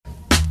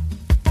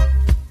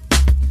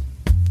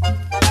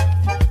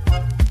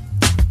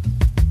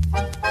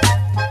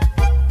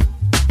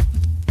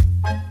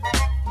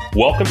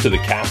Welcome to the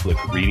Catholic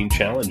Reading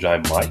Challenge.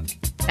 I'm Mike.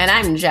 And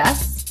I'm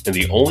Jess. And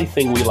the only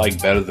thing we like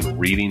better than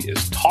reading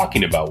is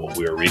talking about what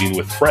we are reading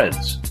with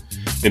friends.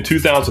 In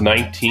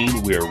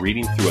 2019, we are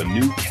reading through a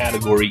new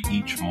category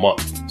each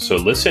month. So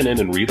listen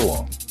in and read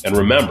along. And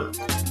remember,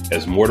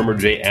 as Mortimer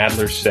J.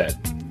 Adler said,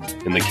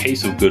 in the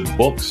case of good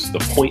books, the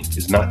point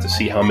is not to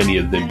see how many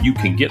of them you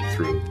can get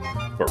through,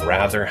 but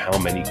rather how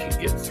many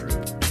can get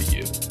through to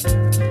you.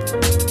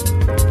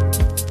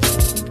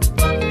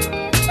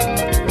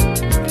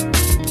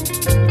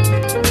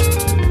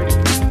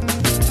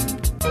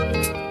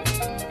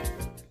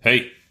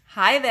 Hey.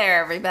 Hi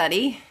there,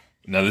 everybody.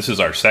 Now, this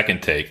is our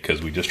second take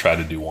because we just tried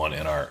to do one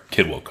and our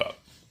kid woke up.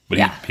 But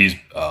he's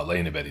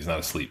laying in bed. He's not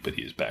asleep, but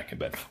he is back in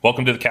bed.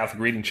 Welcome to the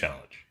Catholic Reading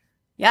Challenge.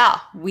 Yeah,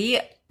 we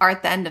are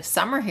at the end of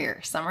summer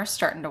here. Summer's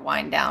starting to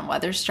wind down.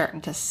 Weather's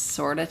starting to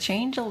sort of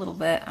change a little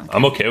bit.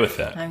 I'm okay with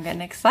that. I'm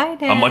getting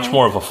excited. I'm much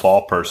more of a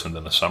fall person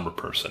than a summer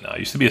person now. I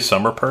used to be a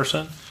summer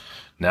person.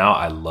 Now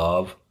I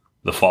love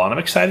the fall, and I'm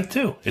excited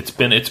too. It's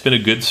been a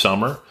good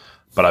summer,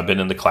 but I've been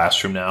in the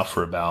classroom now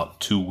for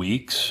about 2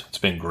 weeks. It's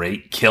been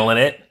great. Killing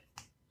it.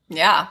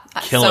 Yeah.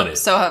 Killing it.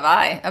 So have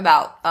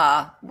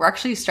I. We're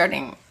actually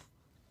starting,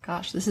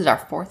 this is our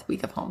 4th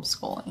week of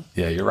homeschooling.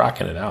 Yeah, you're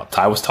rocking it out.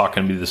 Ty was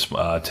talking to me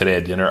today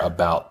at dinner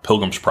about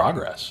Pilgrim's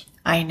Progress.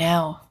 I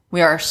know. We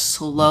are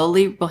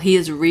he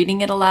is reading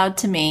it aloud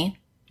to me,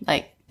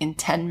 like in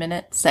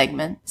 10-minute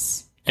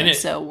segments. And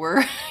so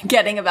we're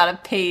getting about a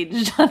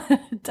page done at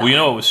a time. Well, you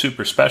know what was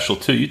super special,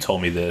 too? You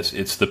told me this.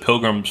 It's the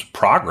Pilgrim's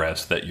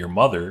Progress that your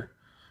mother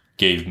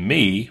gave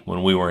me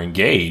when we were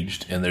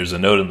engaged. And there's a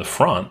note in the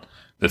front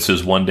that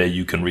says, one day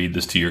you can read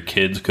this to your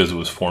kids because it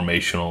was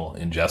formational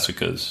in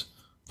Jessica's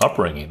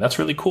upbringing. That's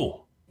really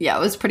cool. Yeah,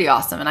 it was pretty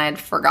awesome. And I had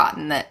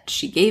forgotten that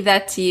she gave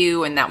that to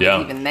you and that was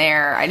even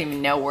there. I didn't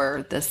even know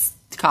where this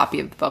copy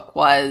of the book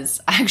was.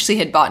 I actually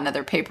had bought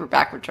another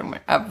paperback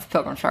of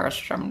Pilgrim's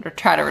Progress, which I'm going to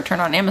try to return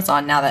on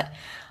Amazon now that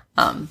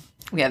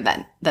we have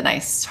the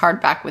nice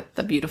hardback with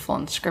the beautiful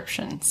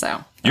inscription.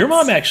 So your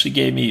mom actually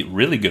gave me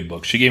really good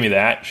books. She gave me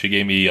that. She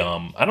gave me, I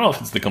don't know if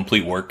it's the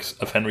complete works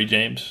of Henry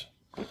James,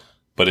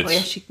 but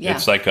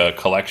it's like a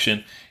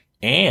collection.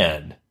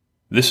 And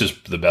this is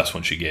the best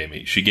one she gave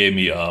me. She gave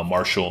me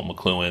Marshall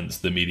McLuhan's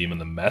The Medium and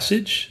the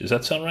Message. Does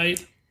that sound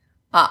right?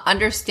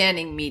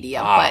 Understanding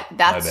Media, but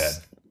that's... My bad.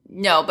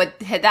 No, but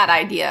that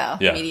idea,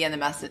 Media and the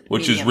Message.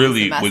 Which is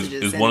really,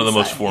 is one of the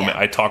most formative.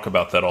 I talk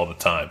about that all the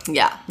time.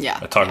 Yeah.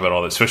 I talk about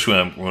all that, especially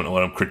when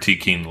I'm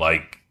critiquing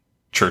like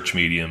church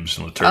mediums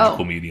and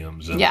liturgical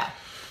mediums. And,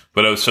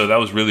 But so that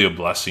was really a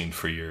blessing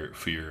for your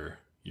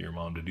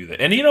mom to do that.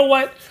 And you know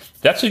what?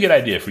 That's a good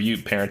idea for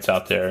you parents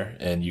out there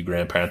and you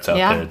grandparents out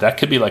there. That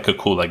could be like a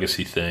cool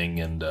legacy thing.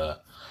 And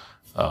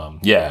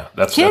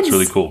that's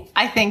really cool.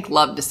 I think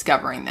love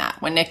discovering that.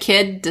 When a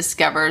kid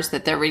discovers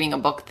that they're reading a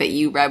book that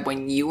you read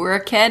when you were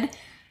a kid,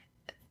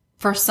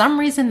 for some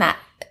reason that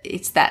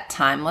it's that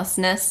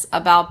timelessness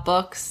about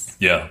books.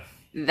 Yeah.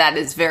 That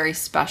is very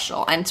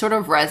special and sort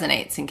of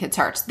resonates in kids'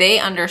 hearts. They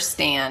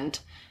understand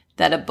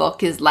that a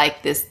book is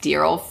like this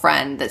dear old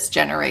friend that's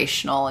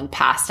generational and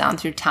passed down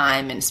through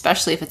time. And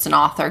especially if it's an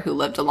author who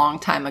lived a long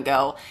time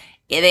ago,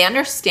 they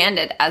understand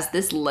it as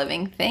this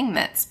living thing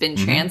that's been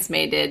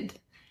transmitted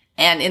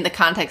and in the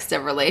context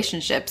of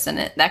relationships.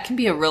 And that can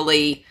be a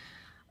really,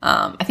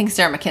 I think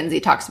Sarah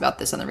McKenzie talks about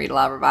this on the Read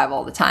Aloud Revival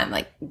all the time.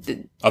 I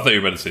thought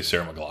you were about to say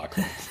Sarah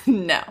McLachlan.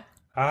 No.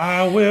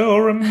 I will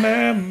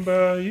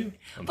remember you.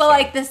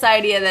 Like this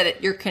idea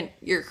that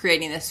you're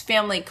creating this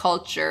family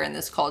culture and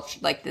this culture,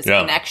 like this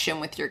connection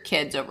with your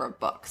kids over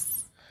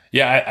books.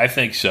 Yeah, I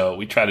think so.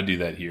 We try to do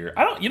that here.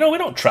 We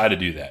don't try to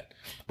do that.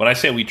 When I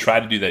say we try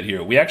to do that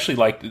here, we actually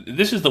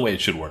this is the way it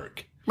should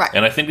work. Right.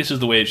 And I think this is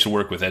the way it should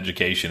work with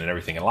education and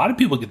everything. And a lot of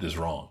people get this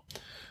wrong.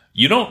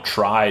 You don't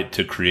try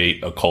to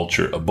create a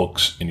culture of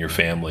books in your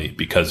family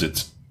because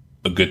it's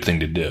a good thing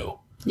to do.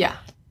 Yeah.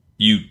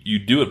 You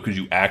do it because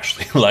you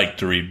actually like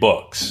to read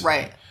books.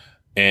 Right.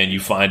 And you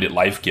find it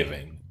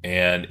life-giving.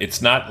 And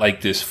it's not like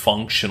this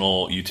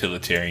functional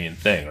utilitarian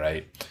thing,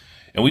 right?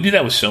 And we do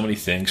that with so many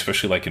things,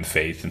 especially like in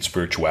faith and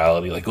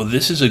spirituality. Like,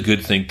 this is a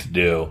good thing to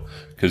do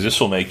because this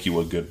will make you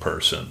a good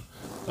person.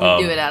 We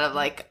do it out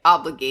of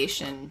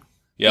obligation.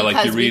 Yeah,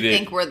 like you read it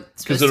think we're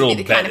supposed to be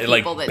the kind of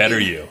people that better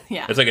you.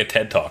 Yeah. It's like a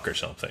TED Talk or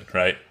something,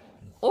 right?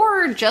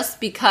 Or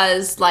just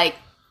because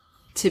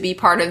to be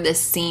part of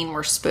this scene,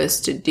 we're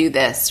supposed to do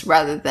this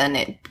rather than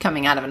it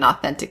coming out of an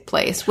authentic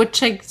place,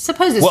 which I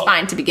suppose is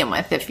fine to begin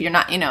with. If you're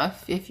not,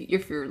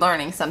 if you're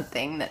learning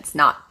something that's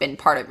not been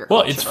part of your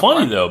culture. Well, it's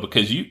funny though,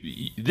 because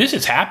this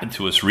has happened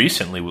to us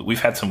recently.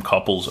 We've had some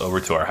couples over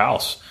to our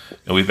house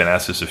and we've been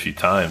asked this a few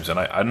times, and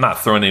I'm not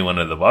throwing anyone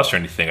under the bus or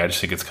anything. I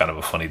just think it's kind of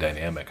a funny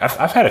dynamic.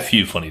 I've had a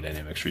few funny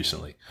dynamics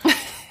recently,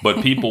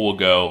 but people will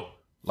go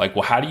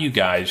well, how do you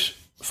guys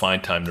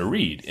find time to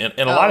read? And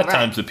a lot of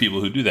times the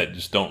people who do that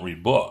just don't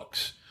read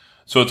books.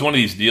 So it's one of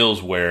these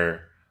deals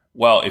where,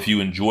 if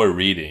you enjoy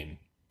reading,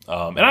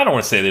 and I don't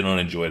want to say they don't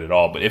enjoy it at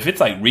all, but if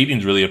it's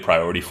reading's really a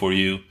priority for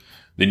you,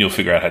 then you'll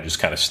figure out how to just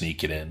kind of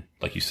sneak it in,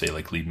 like you say,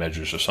 like lead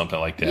measures or something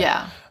like that.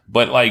 Yeah.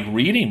 But like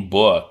reading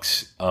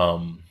books,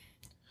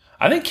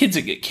 I think kids,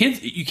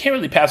 you can't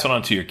really pass it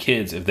on to your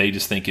kids if they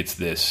just think it's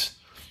this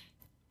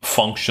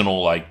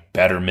functional like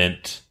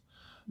betterment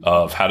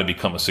of how to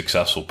become a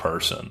successful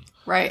person.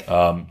 Right.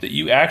 That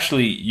you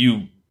actually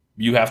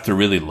you have to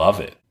really love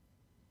it.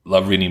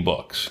 Love reading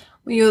books.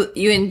 You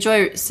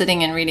enjoy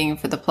sitting and reading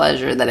for the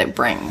pleasure that it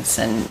brings,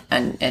 and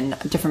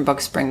different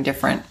books bring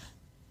different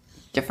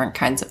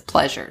kinds of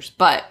pleasures.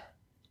 But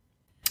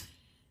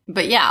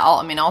yeah,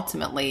 I mean,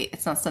 ultimately,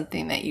 it's not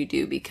something that you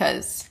do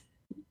because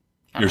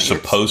you're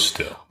supposed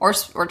to,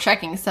 or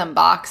checking some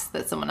box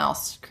that someone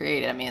else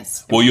created. I mean,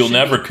 you'll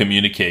never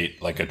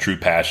communicate like a true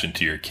passion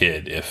to your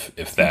kid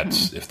if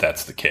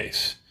that's the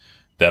case.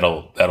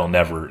 That'll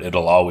never.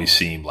 It'll always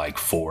seem like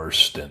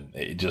forced, and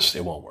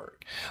it won't work.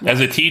 As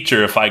a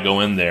teacher, if I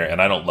go in there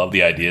and I don't love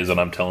the ideas that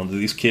I'm telling to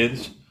these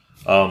kids,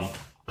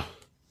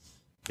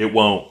 it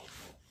won't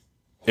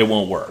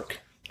work.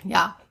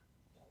 Yeah.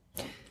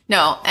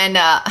 No, and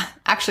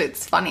actually,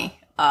 it's funny.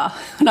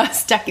 When I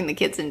was tucking the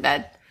kids in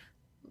bed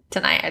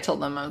tonight, I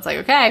told them, I was like,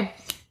 okay,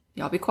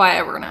 y'all be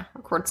quiet. We're going to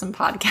record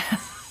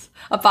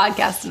a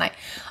podcast tonight.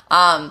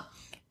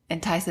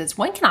 And Ty says,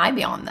 when can I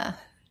be on the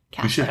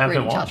cast? We should have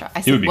him on.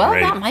 I said, well,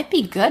 great. That might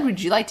be good.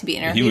 Would you like to be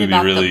interviewed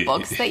about the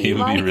books that you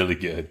like? He would be really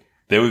good.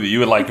 You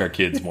would like our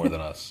kids more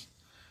than us.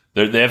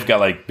 They've got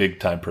like big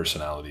time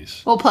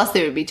personalities. Well, plus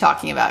they would be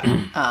talking about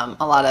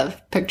a lot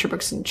of picture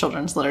books and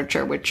children's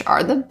literature, which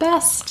are the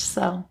best.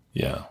 So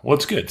yeah, well,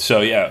 it's good.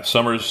 So yeah,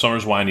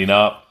 summer's winding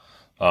up.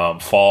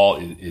 Fall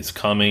is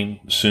coming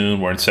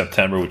soon. We're in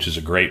September, which is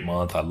a great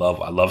month. I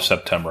love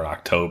September and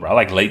October. I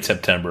like late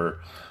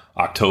September,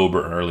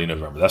 October, and early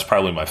November. That's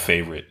probably my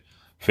favorite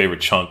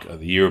chunk of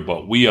the year.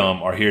 But we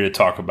are here to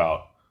talk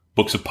about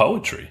books of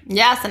poetry.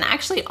 Yes, and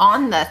actually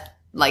on the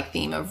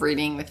theme of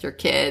reading with your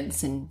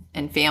kids and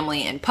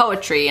family and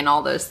poetry and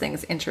all those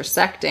things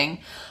intersecting.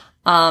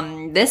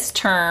 This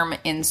term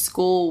in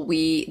school,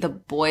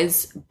 the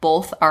boys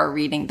both are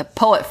reading. The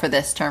poet for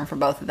this term for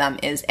both of them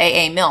is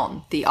A.A.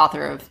 Milne, the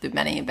author of The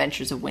Many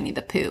Adventures of Winnie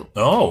the Pooh.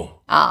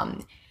 Oh.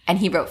 And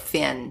he wrote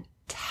fantastic.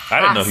 I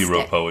didn't know he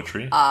wrote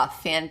poetry.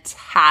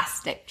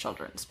 Fantastic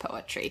children's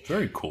poetry.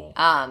 Very cool.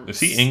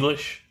 Is he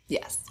English?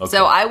 Yes. Okay.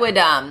 So I would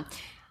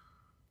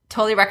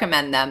totally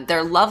recommend them.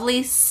 They're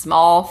lovely,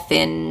 small,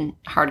 thin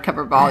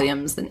hardcover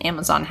volumes, and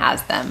Amazon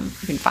has them.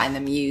 You can find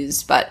them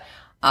used. But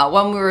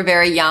when we were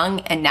very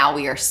young, and now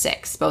we are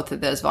 6, both of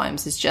those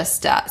volumes is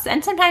just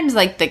and sometimes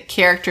like the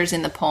characters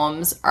in the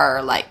poems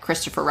are like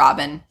Christopher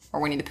Robin or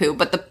Winnie the Pooh,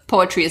 but the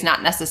poetry is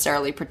not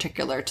necessarily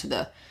particular to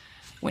the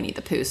Winnie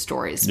the Pooh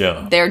stories.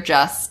 Yeah. They're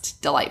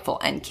just delightful,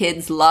 and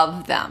kids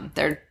love them.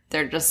 They're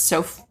just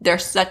they're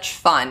such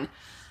fun.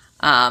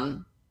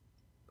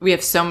 We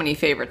have so many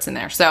favorites in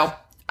there. So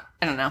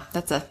I don't know.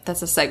 That's a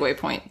segue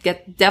point.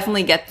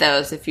 Definitely get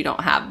those if you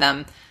don't have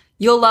them.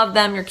 You'll love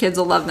them. Your kids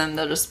will love them.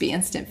 They'll just be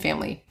instant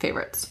family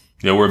favorites.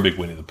 Yeah, we're a big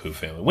Winnie the Pooh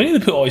family. Winnie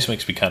the Pooh always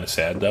makes me kind of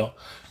sad, though,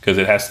 because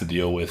it has to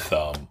deal with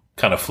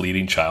kind of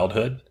fleeting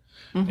childhood.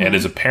 Mm-hmm. And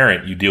as a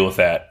parent, you deal with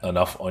that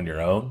enough on your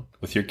own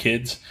with your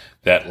kids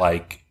that,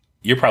 like,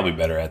 you're probably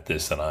better at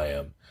this than I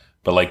am.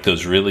 But, like,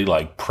 those really,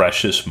 like,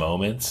 precious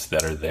moments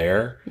that are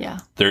there, yeah,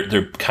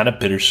 they're kind of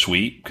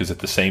bittersweet because at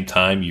the same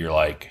time, you're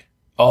like,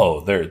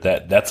 oh,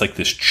 that's like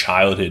this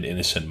childhood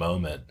innocent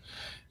moment.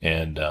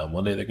 And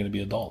one day they're going to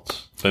be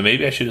adults. So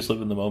maybe I should just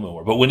live in the moment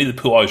more. But Winnie the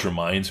Pooh always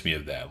reminds me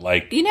of that.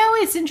 Like,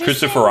 it's interesting.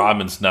 Christopher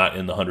Robin's not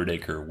in the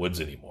 100-acre woods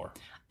anymore.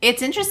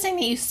 It's interesting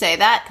that you say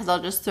that because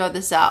I'll just throw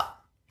this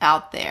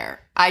out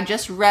there. I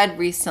just read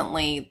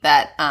recently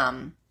that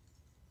I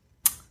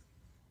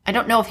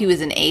don't know if he was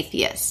an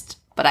atheist,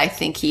 but I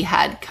think he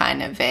had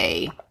kind of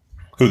a...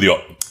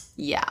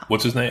 Yeah.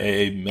 What's his name?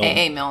 A.A. Milne?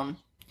 A.A.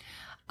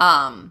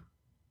 Milne.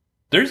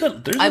 There's a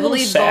little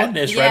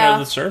sadness right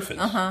under the surface.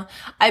 Uh-huh.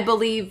 I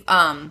believe,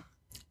 I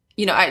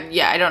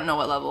don't know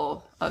what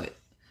level of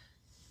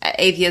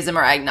atheism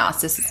or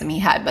agnosticism he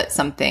had, but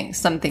something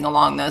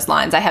along those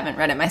lines. I haven't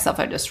read it myself.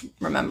 I just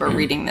remember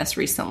reading this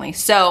recently.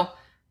 So,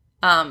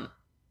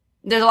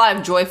 there's a lot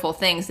of joyful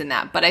things in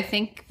that, but I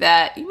think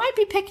that you might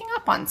be picking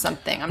up on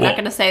something. I'm not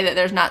going to say that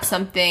there's not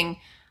something,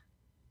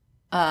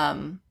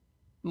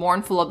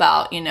 mournful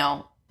about,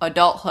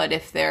 adulthood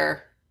if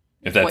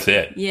that's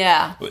it.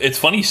 Yeah. It's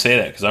funny you say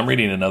that because I'm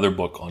reading another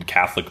book on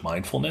Catholic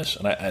mindfulness.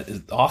 And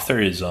the author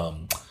is,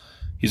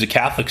 he's a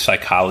Catholic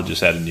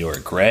psychologist out of New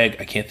York. Greg,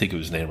 I can't think of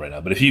his name right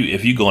now. But if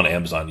you go on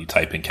Amazon, you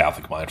type in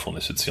Catholic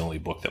mindfulness, it's the only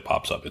book that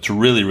pops up. It's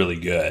really, really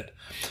good.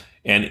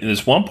 And in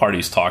this one part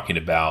he's talking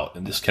about,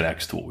 and this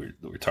connects to what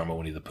we're talking about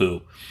Winnie the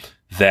Pooh,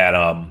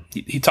 that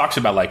he talks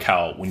about like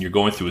how when you're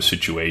going through a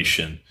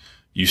situation,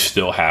 you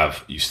still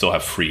have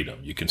freedom.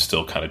 You can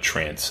still kind of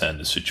transcend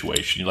the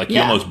situation. You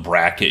almost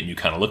bracket and you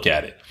kind of look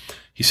at it.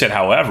 He said,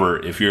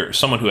 however, if you're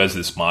someone who has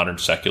this modern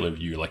secular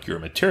view, like you're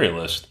a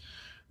materialist,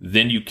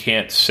 then you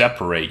can't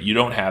separate. You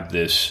don't have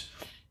this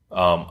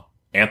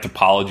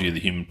anthropology of the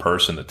human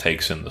person that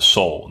takes in the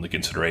soul and the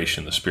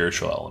consideration, the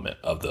spiritual element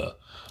of the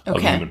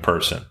human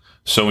person.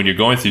 So when you're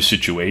going through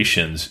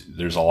situations,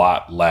 there's a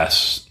lot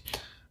less.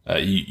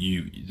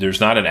 There's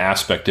not an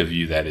aspect of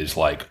you that is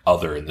like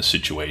other in the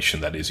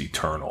situation that is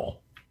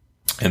eternal,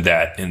 and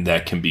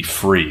that can be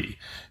free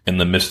in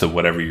the midst of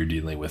whatever you're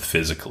dealing with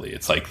physically.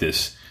 It's like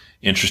this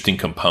interesting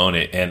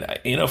component,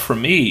 and for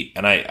me,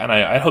 and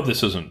I hope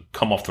this doesn't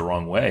come off the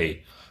wrong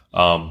way.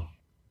 Like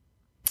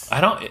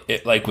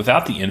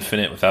without the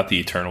infinite, without the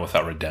eternal,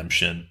 without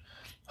redemption,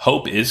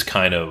 hope is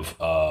kind of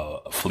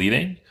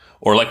fleeting.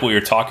 Or like what you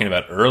were talking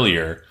about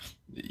earlier,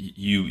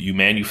 you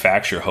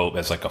manufacture hope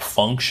as like a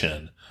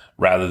function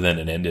rather than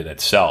an end in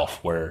itself,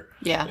 where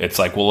it's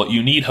like, well,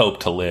 you need hope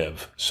to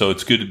live. So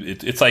it's good.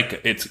 It's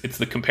like, it's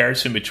the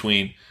comparison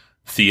between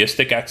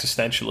theistic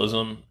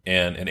existentialism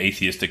and an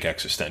atheistic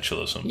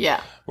existentialism.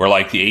 Yeah. Where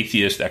like the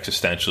atheist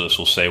existentialist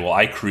will say, well,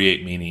 I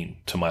create meaning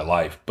to my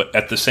life. But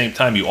at the same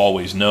time, you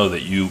always know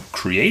that you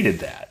created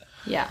that.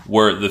 Yeah.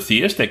 Where the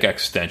theistic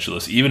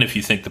existentialist, even if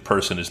you think the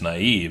person is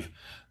naive,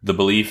 the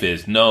belief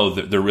is, no,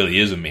 there really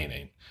is a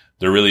meaning.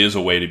 There really is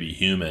a way to be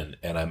human,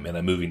 and I'm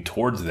moving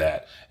towards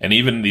that. And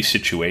even in these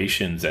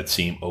situations that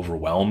seem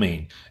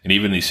overwhelming, and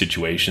even these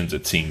situations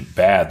that seem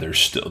bad, there's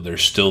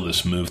still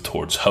this move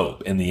towards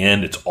hope. In the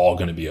end, it's all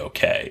going to be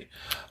okay,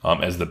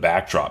 as the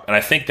backdrop. And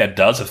I think that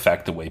does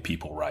affect the way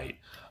people write,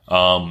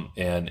 and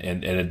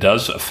it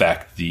does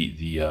affect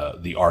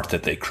the art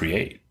that they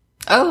create.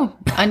 Oh,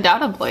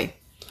 undoubtedly.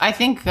 I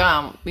think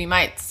we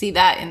might see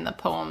that in the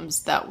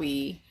poems that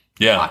we.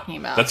 Talking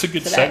about. That's a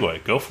good today.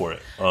 segue. Go for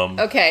it.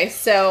 Okay,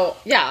 so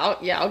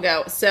I'll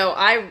go. So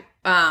I,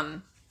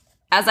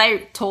 as I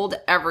told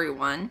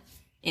everyone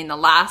in the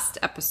last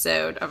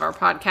episode of our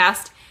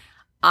podcast,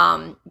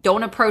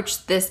 don't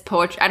approach this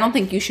poetry. I don't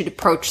think you should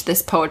approach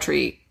this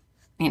poetry,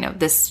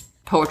 this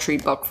poetry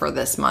book for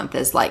this month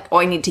as like, oh,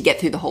 I need to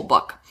get through the whole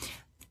book.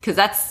 Because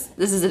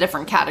this is a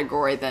different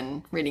category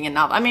than reading a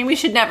novel. I mean, we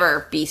should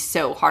never be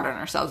so hard on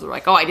ourselves. We're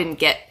like, oh, I didn't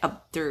get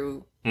up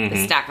through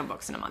the stack of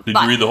books in a month. Did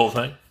you read the whole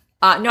thing?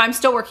 No, I'm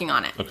still working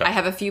on it. Okay. I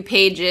have a few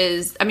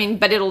pages. I mean,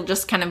 but it'll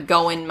just kind of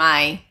go in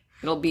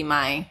it'll be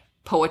my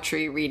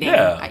poetry reading.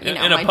 Yeah.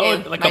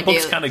 And a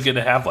book's kind of good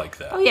to have like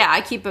that. Oh, yeah.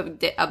 I keep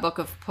a book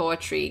of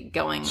poetry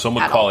going Some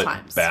would at call all it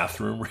times.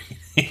 Bathroom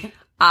reading.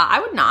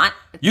 I would not.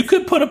 You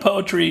could put a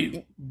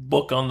poetry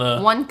book on the...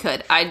 One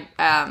could.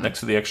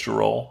 next to the extra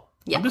roll.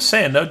 Yeah. I'm just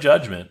saying, no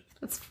judgment.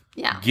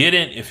 Get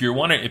in. If you're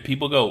wondering, if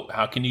people go,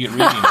 how can you get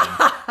reading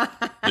in?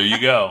 There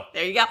you go.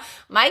 There you go.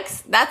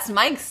 That's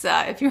Mike's,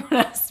 if you want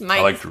to ask Mike.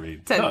 I like to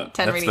read. 10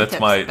 reading tips.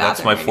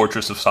 That's my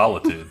fortress of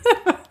solitude.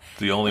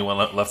 The only one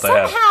left I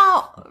have.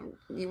 Somehow,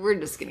 we're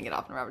just going to get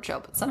off on a rabbit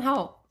trail, but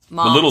somehow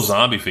moms... The little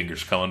zombie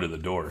fingers come under the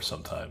door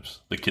sometimes.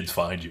 The kids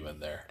find you in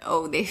there.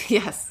 Oh,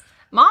 yes.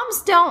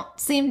 Moms don't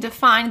seem to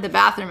find the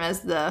bathroom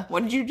as the... How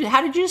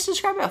did you just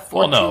describe it? A fortress?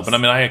 Well, no, but I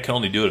mean, I can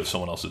only do it if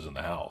someone else is in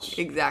the house.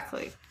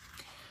 Exactly.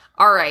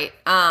 All right.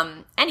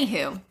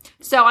 Anywho,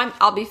 so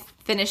I'll be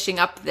finishing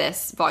up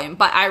this volume,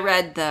 but I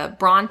read the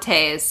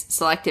Brontes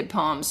selected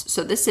poems.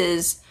 So this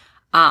is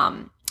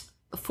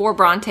 4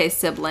 Bronte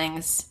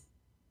siblings,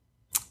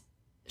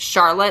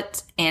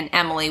 Charlotte and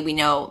Emily. We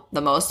know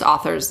the most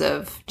authors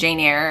of Jane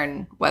Eyre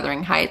and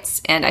Wuthering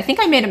Heights. And I think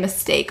I made a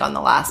mistake on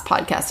the last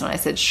podcast when I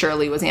said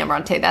Shirley was Anne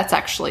Bronte. That's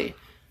actually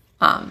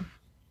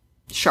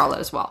Charlotte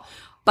as well.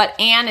 But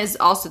Anne is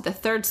also the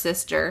third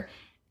sister.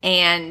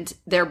 And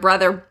their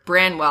brother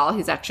Branwell,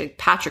 he's actually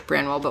Patrick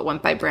Branwell, but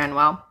went by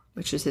Branwell,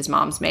 which is his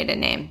mom's maiden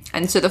name.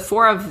 And so the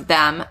 4 of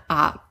them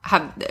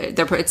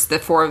it's the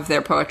 4 of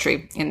their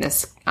poetry in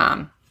this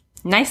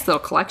nice little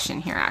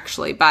collection here,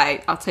 actually,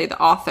 by, I'll tell you the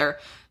author,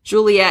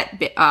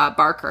 Juliet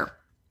Barker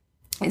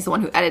is the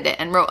one who edited it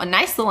and wrote a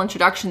nice little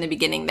introduction in the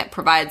beginning that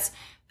provides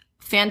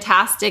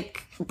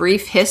fantastic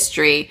brief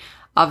history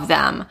of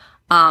them.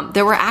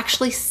 There were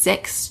actually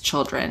 6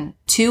 children,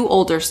 2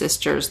 older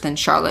sisters than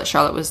Charlotte.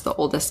 Charlotte was the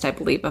oldest, I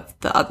believe, of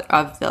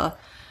the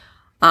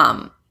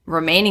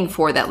remaining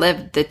 4 that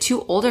lived. The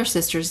 2 older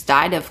sisters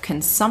died of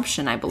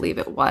consumption, I believe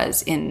it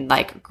was, in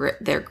like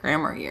their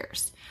grammar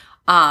years.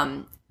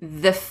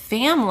 The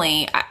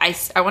family, I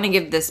want to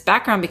give this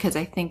background because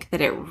I think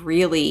that it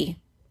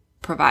really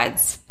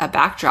provides a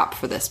backdrop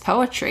for this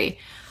poetry.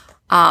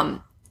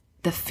 The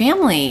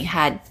family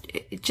had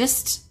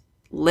just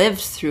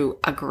lived through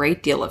a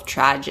great deal of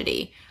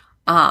tragedy.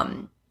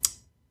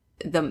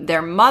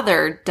 Their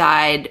mother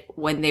died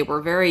when they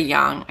were very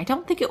young. I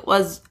don't think it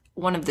was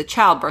one of the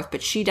childbirth,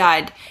 but she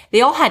died.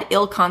 They all had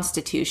ill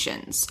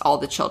constitutions, all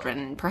the children,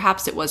 and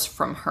perhaps it was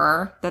from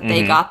her that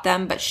they got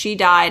them, but she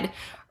died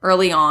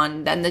early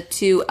on. Then the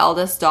 2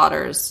 eldest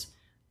daughters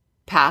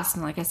passed,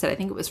 and like I said, I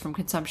think it was from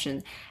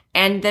consumption.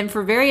 And then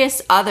for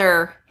various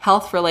other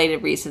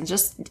health-related reasons,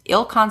 just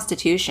ill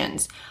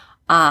constitutions,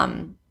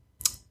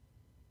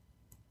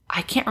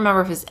 I can't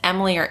remember if it was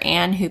Emily or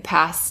Anne who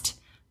passed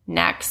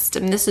next. I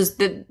mean, this is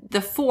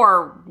the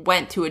 4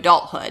 went to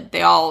adulthood.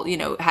 They all,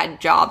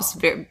 had jobs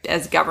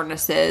as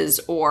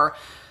governesses or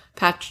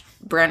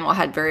Branwell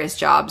had various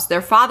jobs.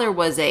 Their father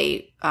was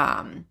a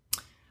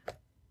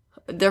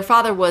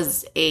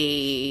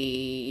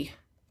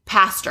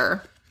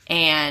pastor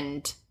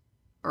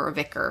or a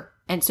vicar.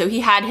 And so he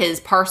had his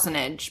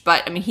parsonage,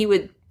 but I mean,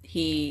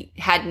 they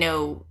had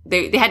no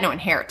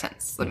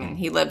inheritance. I mean,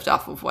 he lived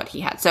off of what he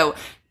had. So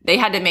they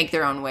had to make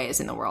their own ways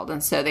in the world.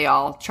 And so they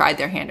all tried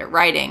their hand at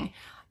writing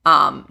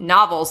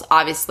novels,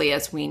 obviously,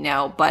 as we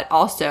know, but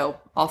also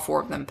all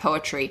 4 of them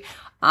poetry.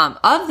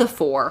 Of the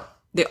 4,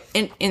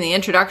 in the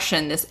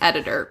introduction, this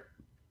editor,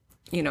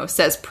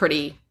 says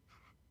pretty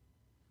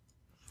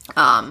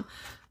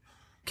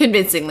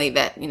convincingly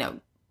that,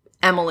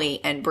 Emily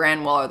and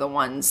Branwell are the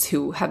ones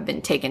who have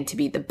been taken to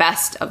be the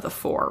best of the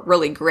 4.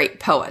 Really great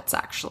poets,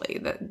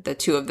 actually. The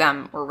 2 of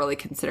them were really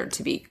considered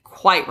to be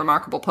quite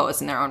remarkable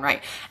poets in their own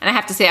right. And I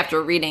have to say,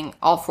 after reading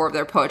all 4 of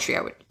their poetry,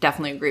 I would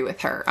definitely agree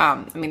with her.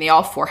 They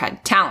all 4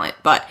 had talent,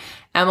 but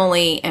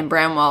Emily and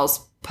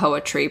Branwell's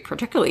poetry,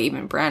 particularly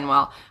even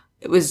Branwell,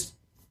 it was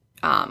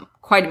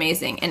quite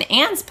amazing. And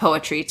Anne's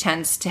poetry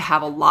tends to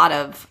have a lot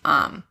of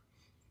a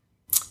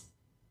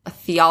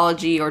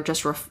theology or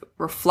just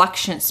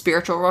reflection,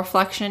 spiritual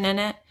reflection in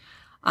it.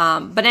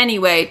 But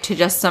anyway, to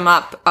just sum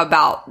up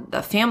about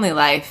the family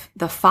life,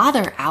 the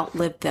father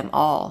outlived them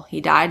all. He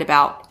died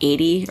about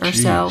 80 or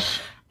so.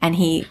 And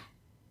he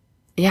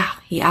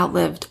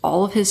outlived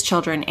all of his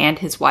children and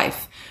his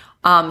wife.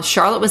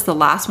 Charlotte was the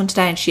last one to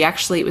die, and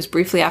it was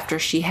briefly after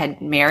she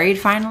had married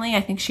finally. I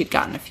think she'd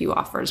gotten a few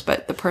offers,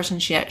 but the person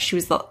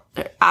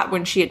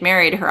when she had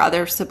married, her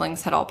other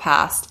siblings had all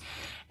passed.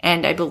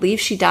 And I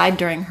believe she died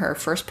during her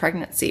first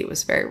pregnancy. It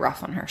was very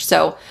rough on her.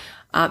 So,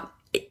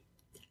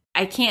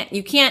 you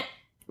can't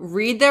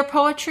read their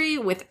poetry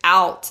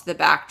without the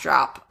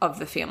backdrop of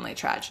the family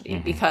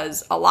tragedy,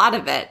 because a lot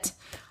of it,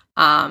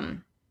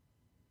 when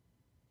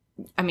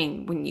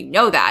you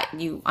know that,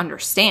 you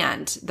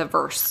understand the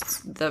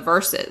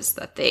verses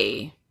that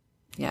they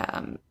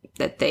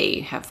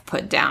have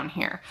put down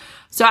here.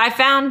 So I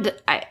found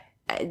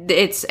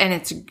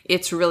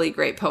it's really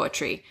great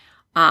poetry.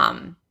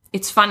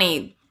 It's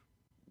funny.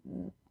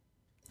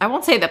 I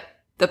won't say the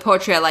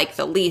poetry I like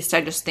the least.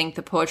 I just think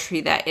the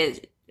poetry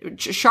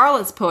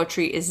Charlotte's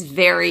poetry is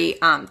very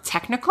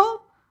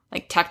technical,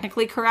 like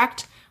technically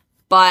correct,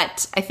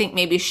 but I think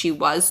maybe she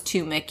was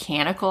too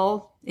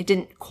mechanical. It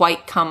didn't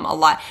quite come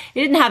alive.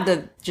 It didn't have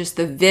the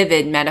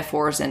vivid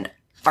metaphors and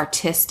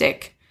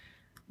artistic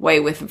way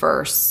with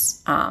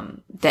verse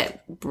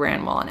that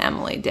Branwell and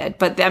Emily did.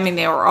 But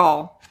they were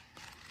all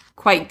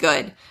quite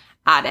good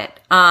at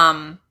it.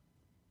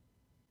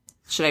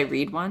 Should I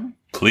read one?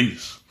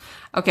 Please.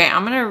 Okay,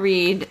 I'm going to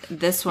read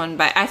this one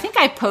I think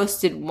I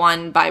posted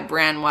one by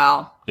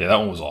Branwell. Yeah, that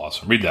one was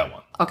awesome. Read that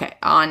one. Okay,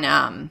 on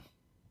the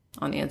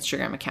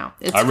Instagram account.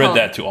 I read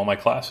that to all my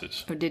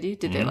classes. Oh, did you?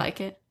 Did they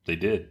like it? They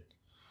did.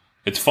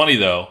 It's funny,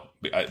 though,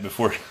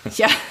 before you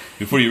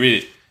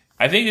read it,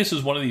 I think this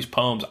is one of these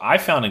poems I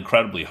found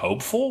incredibly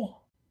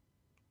hopeful.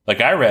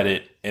 Like, I read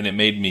it, and it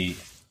made me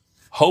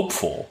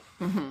hopeful,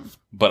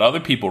 but other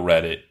people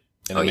read it,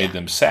 and it made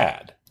them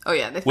sad. Oh,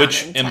 yeah. They found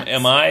Which, it intense.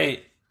 am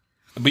I...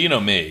 But you know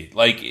me.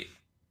 Like,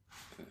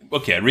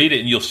 okay, read it,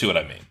 and you'll see what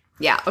I mean.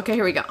 Yeah, okay,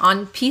 here we go.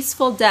 On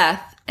peaceful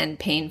death and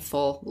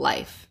painful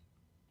life.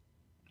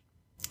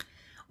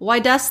 Why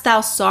dost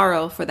thou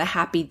sorrow for the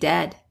happy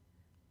dead?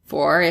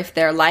 For if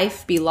their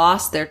life be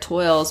lost, their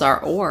toils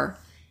are o'er,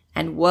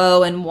 and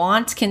woe and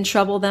want can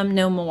trouble them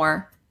no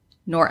more.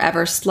 Nor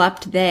ever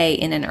slept they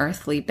in an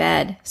earthly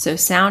bed, so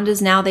sound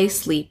as now they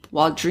sleep,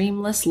 while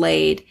dreamless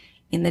laid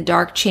in the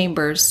dark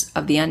chambers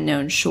of the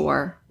unknown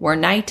shore, where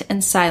night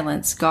and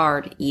silence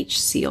guard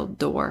each sealed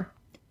door.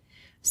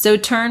 So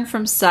turn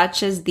from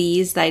such as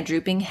these thy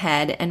drooping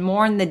head, and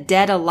mourn the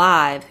dead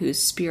alive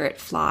whose spirit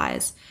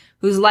flies,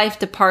 whose life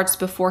departs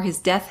before his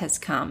death has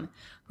come,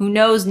 who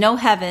knows no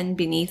heaven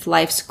beneath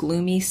life's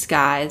gloomy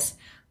skies,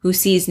 who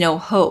sees no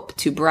hope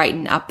to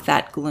brighten up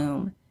that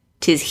gloom.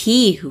 'Tis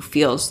he who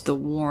feels the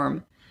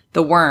worm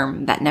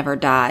that never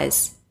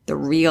dies, the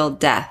real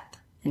death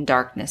and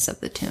darkness of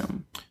the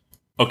tomb.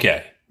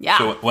 Okay. Yeah.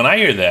 So when I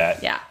hear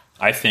that, yeah.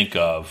 I think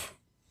of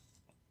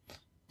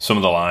some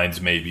of the lines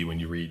maybe when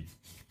you read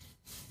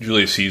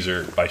Julius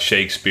Caesar by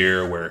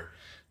Shakespeare, where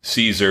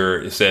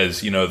Caesar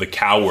says, the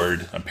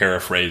coward, I'm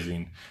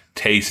paraphrasing,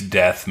 tastes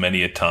death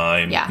many a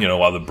time,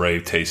 while the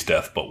brave taste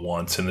death but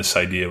once. And this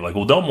idea of like,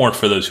 well, don't mourn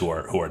for those who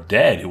are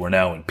dead, who are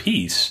now in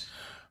peace.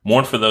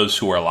 Mourn for those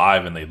who are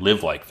alive and they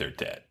live like they're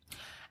dead.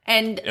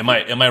 And am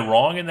I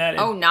wrong in that?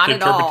 Oh, not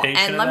at all.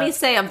 And let me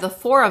say, of the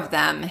 4 of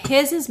them,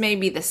 his is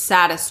maybe the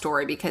saddest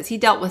story because he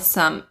dealt with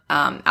some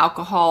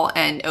alcohol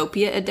and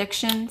opiate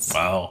addictions.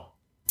 Wow.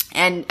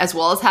 And as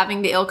well as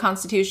having the ill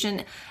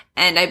constitution.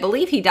 And I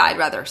believe he died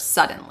rather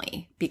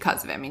suddenly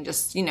because of it. I mean,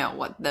 just,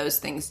 what those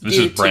things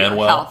do to your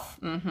health.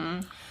 Mm-hmm.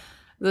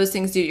 Those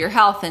things do to your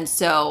health. And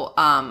so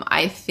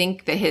I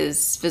think that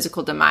his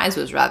physical demise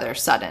was rather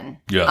sudden.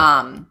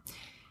 Yeah.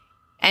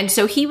 And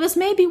so he was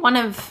maybe one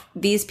of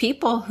these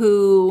people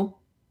who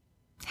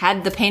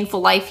had the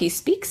painful life he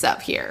speaks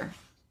of here.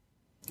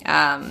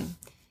 And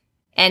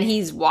And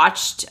he's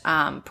watched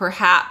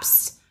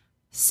perhaps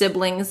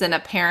siblings and a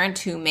parent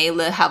who may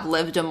have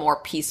lived a more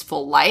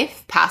peaceful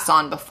life pass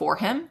on before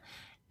him.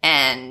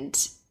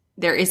 And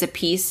there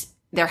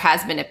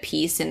has been a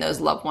peace in those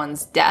loved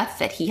ones' death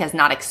that he has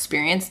not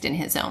experienced in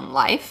his own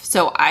life.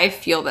 So I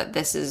feel that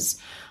this is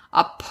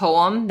a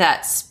poem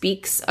that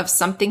speaks of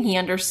something he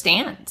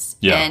understands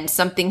and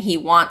something he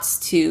wants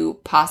to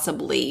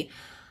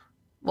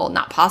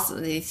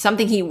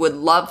something he would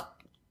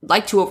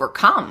like to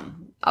overcome,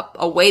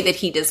 a way that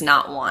he does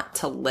not want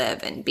to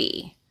live and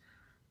be.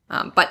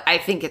 But I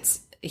think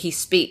he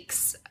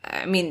speaks.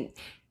 I mean,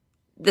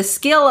 the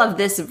skill of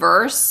this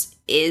verse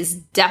is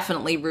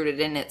definitely rooted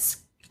in its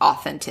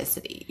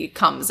authenticity. It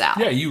comes out.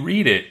 Yeah, you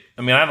read it.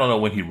 I mean, I don't know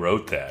when he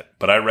wrote that,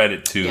 but I read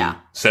it to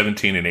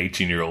 17 and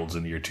 18-year-olds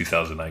in the year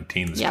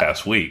 2019 this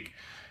past week,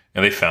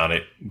 and they found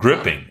it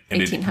gripping.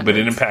 And but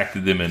it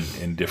impacted them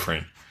in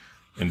different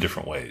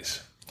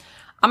ways.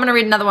 I'm going to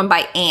read another one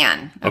by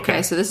Anne.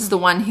 Okay, so this is the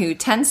one who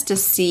tends to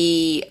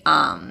see,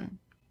 tends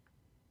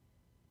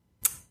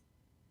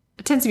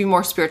to be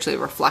more spiritually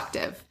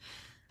reflective.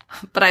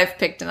 But I've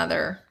picked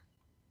another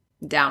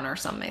downer,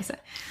 some may say.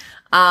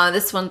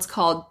 This one's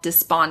called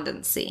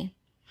Despondency.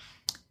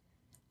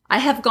 I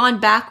have gone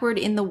backward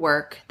in the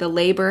work. The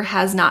labor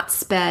has not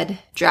sped.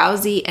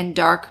 Drowsy and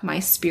dark my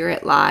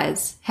spirit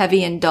lies,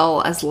 heavy and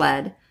dull as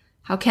lead.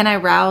 How can I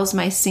rouse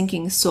my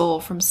sinking soul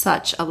from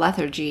such a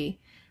lethargy?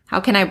 How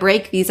can I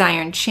break these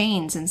iron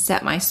chains and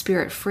set my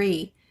spirit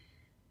free?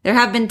 There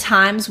have been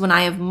times when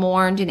I have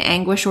mourned in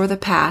anguish o'er the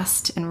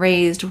past and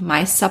raised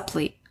my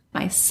suppliant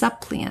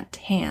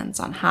hands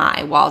on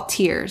high while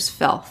tears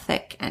fell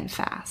thick and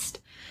fast,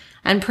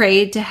 and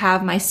prayed to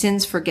have my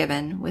sins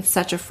forgiven with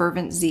such a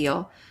fervent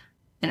zeal,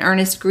 an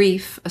earnest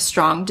grief, a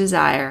strong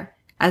desire,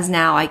 as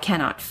now I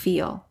cannot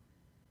feel,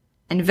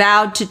 and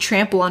vowed to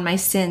trample on my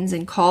sins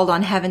and called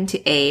on heaven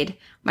to aid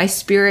my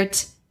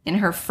spirit in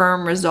her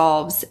firm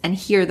resolves and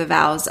hear the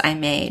vows I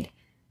made.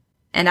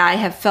 And I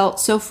have felt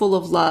so full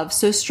of love,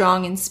 so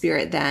strong in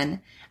spirit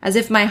then, as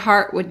if my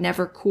heart would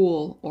never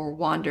cool or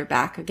wander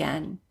back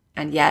again.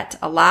 And yet,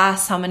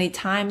 alas, how many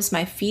times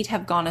my feet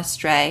have gone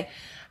astray,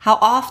 how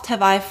oft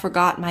have I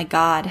forgot my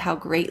God, how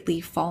greatly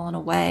fallen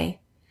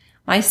away.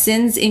 My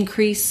sins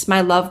increase,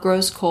 my love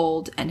grows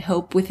cold, and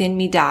hope within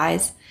me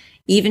dies.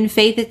 Even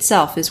faith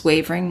itself is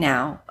wavering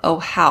now. Oh,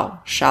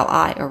 how shall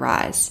I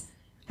arise?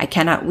 I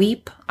cannot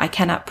weep, I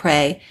cannot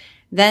pray.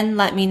 Then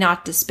let me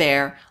not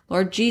despair.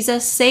 Lord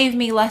Jesus, save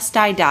me lest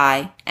I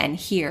die, and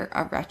hear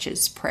a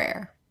wretch's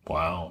prayer.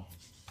 Wow.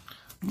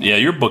 Yeah,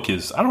 your book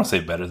is, I don't want to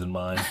say better than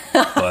mine,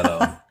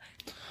 but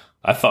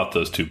I thought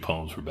those two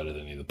poems were better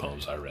than any of the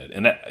poems I read.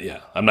 And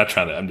that, I'm not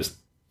trying to, I'm just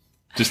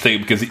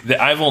thinking, because the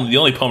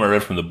only poem I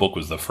read from the book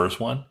was the first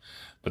one,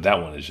 but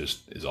that one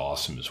is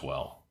awesome as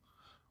well.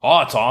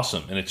 Oh, it's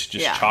awesome. And it's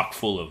just chock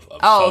full of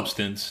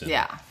substance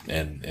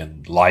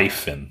and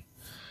life, and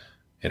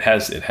it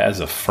has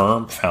a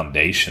firm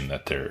foundation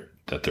that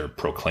they're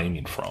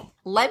proclaiming from.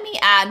 Let me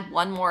add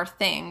one more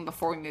thing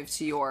before we move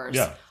to yours.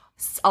 Yeah.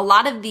 A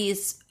lot of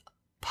these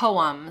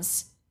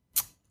poems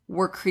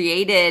were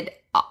created,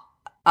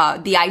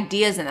 the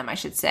ideas in them, I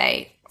should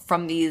say,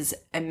 from these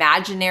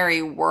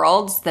imaginary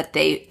worlds that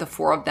the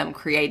four of them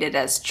created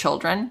as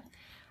children,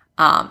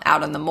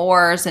 out on the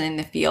moors and in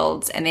the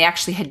fields. And they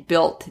actually had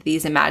built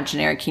these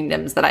imaginary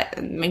kingdoms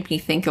that make me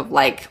think of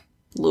like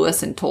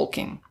Lewis and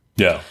Tolkien.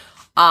 Yeah.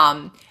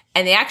 And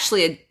they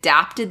actually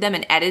adapted them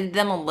and edited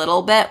them a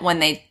little bit when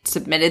they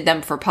submitted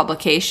them for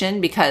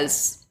publication,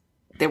 because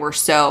they were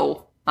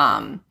so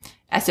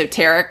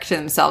esoteric to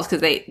themselves,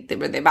 because they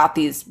were about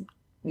these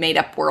made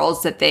up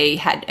worlds that they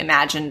had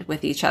imagined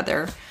with each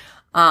other.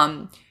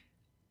 But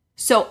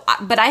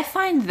I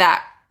find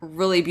that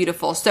really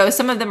beautiful. So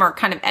some of them are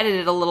kind of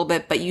edited a little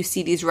bit, but you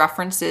see these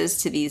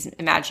references to these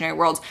imaginary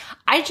worlds.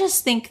 I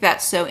just think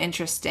that's so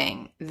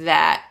interesting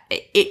that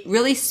it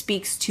really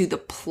speaks to the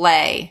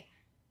play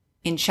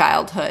in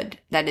childhood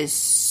that is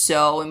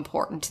so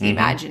important to the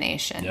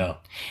imagination. Yeah.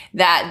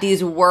 That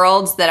these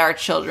worlds that our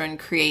children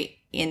create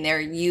in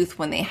their youth,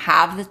 when they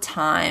have the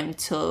time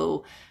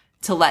to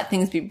let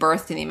things be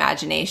birthed in the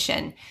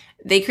imagination,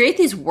 they create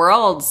these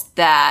worlds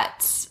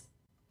that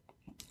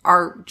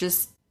are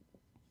just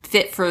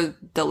fit for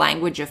the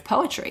language of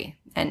poetry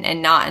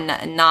and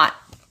not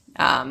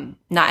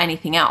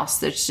anything else.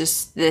 There's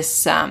just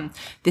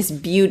this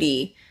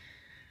beauty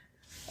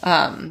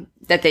that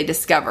they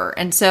discover.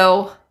 And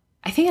so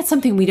I think it's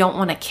something we don't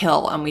want to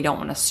kill, and we don't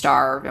want to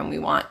starve, and we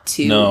want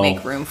to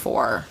make room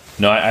for.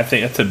 No, I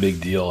think that's a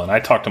big deal. And I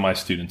talk to my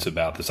students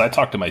about this. I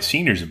talk to my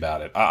seniors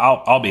about it.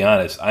 I'll be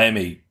honest. I am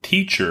a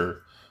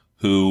teacher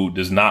who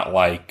does not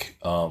like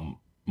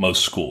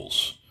most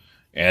schools.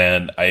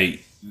 And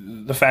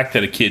the fact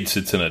that a kid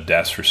sits in a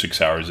desk for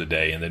 6 hours a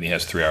day and then he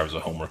has 3 hours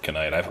of homework a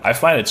night, I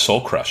find it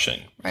soul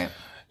crushing. Right.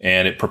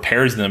 And it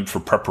prepares them for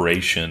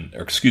participation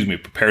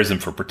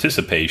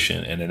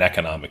in an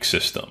economic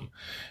system.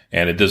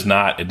 And it does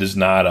not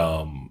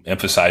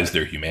emphasize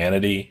their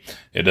humanity.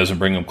 It doesn't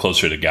bring them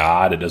closer to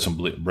God. It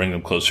doesn't bring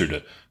them closer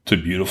to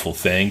beautiful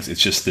things.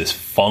 It's just this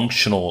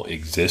functional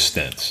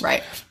existence.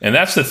 Right. And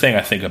that's the thing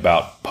I think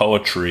about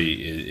poetry.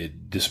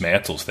 It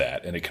dismantles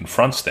that and it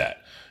confronts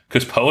that,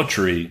 because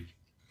poetry,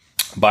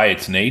 by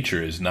its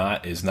nature, is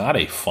not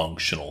a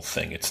functional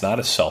thing. It's not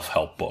a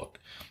self-help book.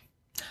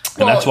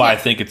 And that's why I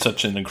think it's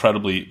such an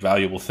incredibly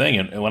valuable thing.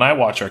 And when I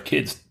watch our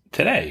kids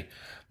today,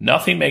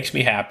 nothing makes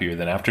me happier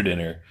than after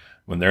dinner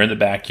when they're in the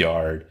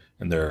backyard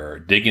and they're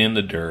digging in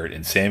the dirt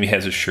and Sammy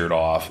has his shirt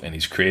off and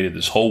he's created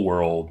this whole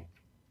world.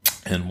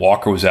 And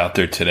Walker was out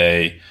there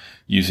today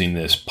using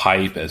this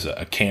pipe as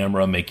a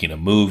camera, making a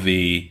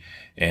movie,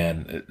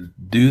 and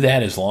do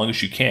that as long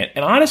as you can.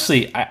 And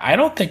honestly, I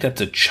don't think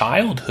that's a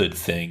childhood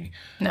thing.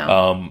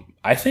 No.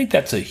 I think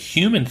that's a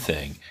human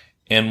thing.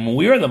 And when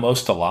we are the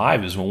most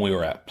alive is when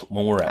we're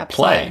at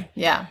play.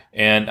 Yeah.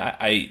 And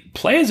I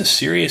play is a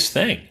serious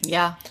thing.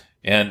 Yeah.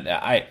 And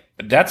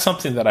that's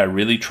something that I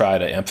really try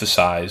to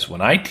emphasize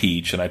when I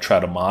teach and I try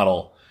to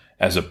model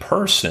as a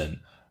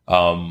person.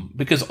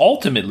 Because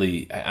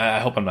ultimately, I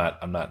hope I'm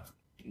not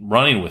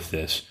running with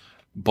this,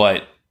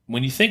 but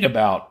when you think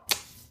about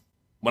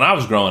when I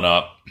was growing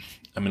up,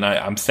 I mean,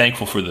 I'm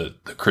thankful for the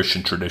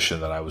Christian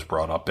tradition that I was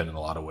brought up in a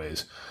lot of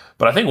ways.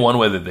 But I think one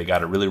way that they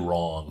got it really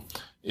wrong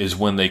is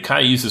when they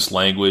kind of use this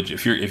language.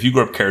 If you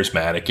grew up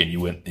charismatic and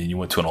you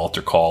went to an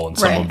altar call and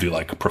someone would do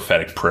like a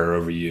prophetic prayer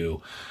over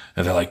you,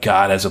 and they're like,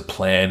 God has a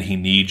plan. He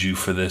needs you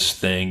for this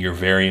thing. You're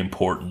very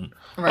important.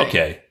 Right.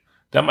 Okay,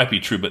 that might be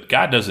true, but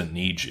God doesn't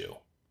need you.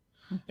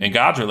 And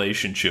God's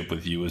relationship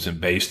with you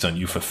isn't based on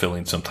you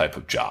fulfilling some type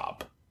of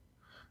job.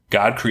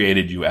 God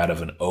created you out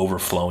of an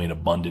overflowing,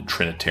 abundant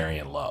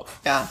Trinitarian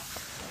love. Yeah.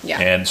 Yeah.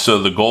 And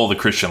so the goal of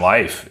the Christian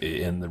life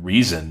and the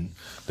reason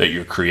that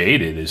you're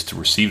created is to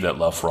receive that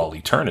love for all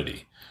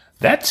eternity.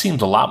 That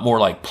seems a lot more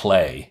like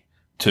play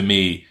to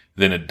me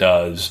than it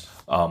does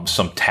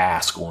some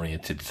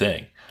task-oriented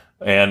thing.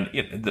 And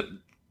the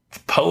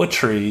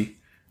poetry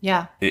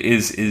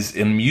is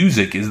in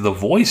music is the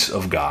voice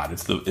of God.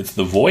 It's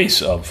the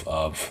voice of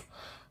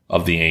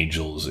the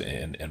angels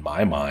in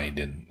my mind,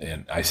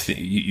 and I think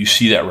you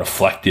see that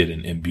reflected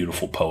in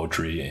beautiful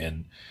poetry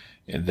and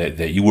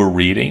that you were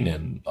reading,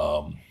 and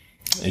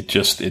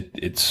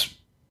it's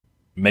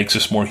makes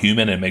us more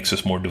human and makes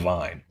us more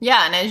divine.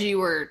 Yeah, and as you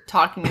were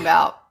talking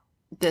about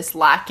this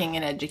lacking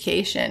in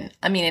education,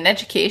 I mean, in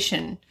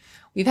education,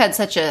 we've had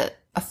such a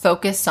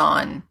focus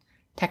on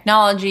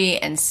technology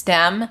and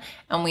STEM,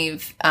 and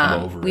we've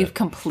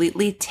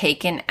completely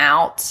taken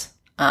out.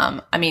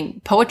 I mean,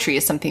 poetry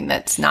is something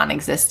that's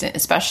non-existent,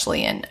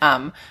 especially in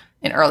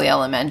early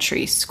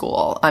elementary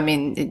school. I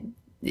mean,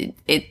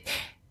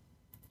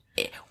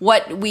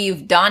 what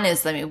we've done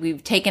is, I mean,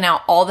 we've taken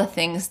out all the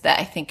things that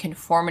I think can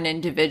form an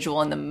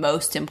individual in the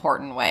most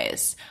important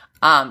ways.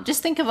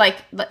 Just think of like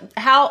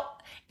how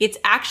it's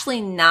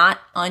actually not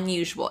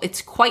unusual.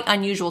 It's quite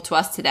unusual to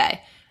us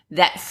today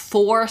that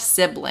 4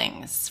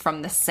 siblings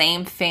from the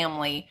same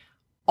family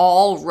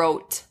all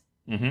wrote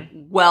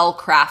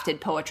well-crafted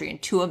poetry,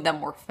 and 2 of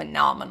them were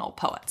phenomenal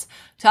poets.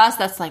 To us,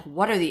 that's like,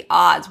 what are the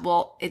odds?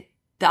 Well, the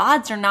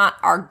odds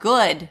are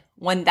good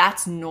when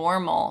that's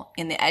normal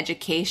in the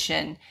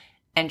education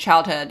and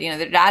childhood. You know,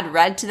 their dad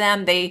read to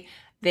them.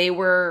 They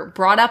were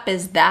brought up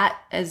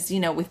as, you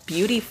know, with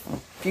beauty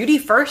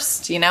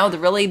first, you know,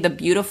 the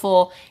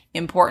beautiful,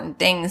 important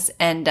things.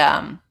 And,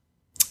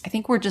 I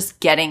think we're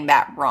just getting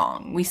that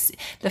wrong.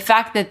 The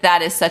fact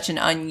that is such an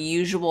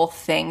unusual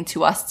thing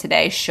to us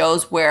today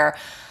shows where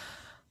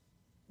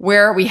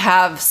we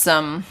have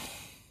some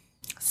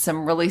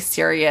really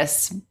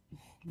serious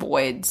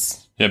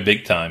voids. Yeah,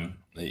 big time.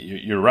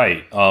 You're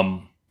right. I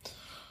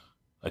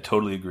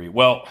totally agree.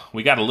 Well,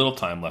 we got a little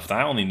time left.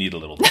 I only need a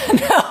little time.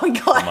 No,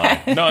 go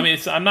ahead. No, I mean,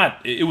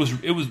 it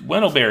was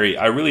Wendell Berry.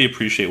 I really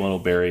appreciate Wendell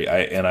Berry.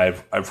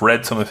 I've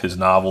read some of his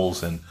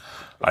novels, and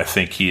I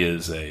think he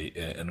is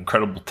an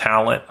incredible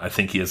talent. I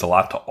think he has a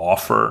lot to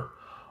offer.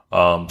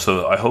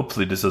 So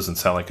hopefully this doesn't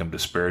sound like I'm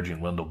disparaging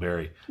Wendell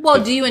Berry.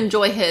 Well, do you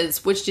enjoy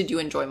which did you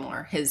enjoy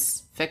more,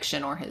 his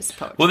fiction or his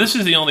poetry? Well, this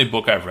is the only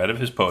book I've read of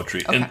his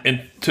poetry. Okay.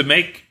 And to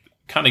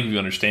give you an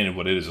understanding of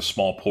what it is, a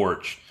small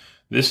porch,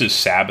 this is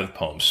Sabbath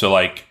poems. So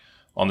like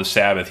on the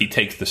Sabbath, he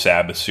takes the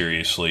Sabbath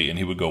seriously and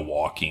he would go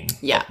walking.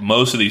 Yeah.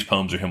 Most of these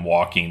poems are him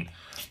walking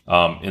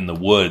in the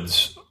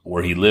woods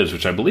where he lives,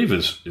 which I believe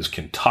is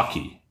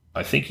Kentucky.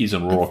 I think he's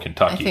in rural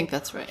Kentucky. I think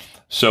that's right.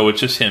 So it's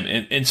just him.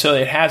 And so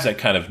it has that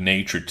kind of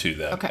nature to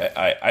them.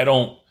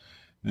 Okay.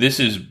 This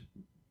is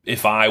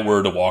if I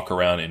were to walk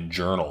around and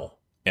journal,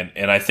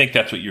 and I think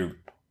that's what you're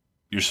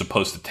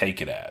supposed to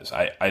take it as.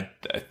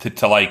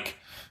 To like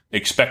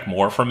expect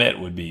more from it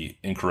would be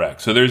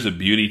incorrect. So there's a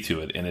beauty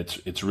to it, and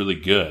it's really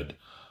good.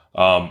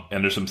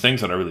 And there's some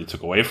things that I really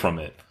took away from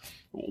it.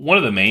 One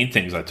of the main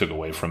things I took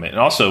away from it, and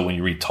also when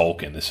you read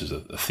Tolkien, this is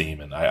a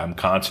theme, and I'm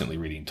constantly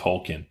reading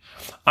Tolkien.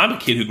 I'm a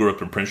kid who grew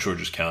up in Prince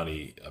George's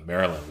County,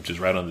 Maryland, which is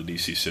right on the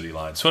D.C. city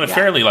line. So in a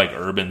fairly like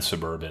urban,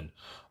 suburban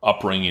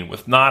upbringing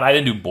I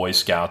didn't do Boy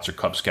Scouts or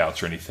Cub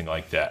Scouts or anything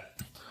like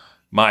that.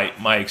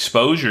 my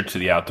exposure to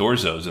the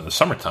outdoors, though, is in the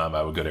summertime.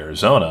 I would go to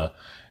Arizona,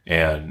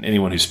 and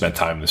anyone who spent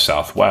time in the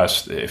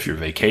Southwest, if you're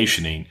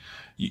vacationing,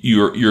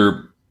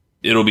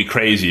 it'll be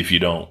crazy if you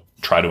don't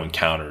try to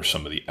encounter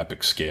some of the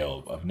epic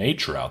scale of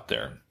nature out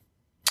there.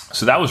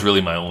 So that was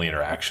really my only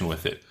interaction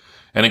with it.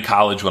 And in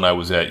college, when I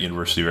was at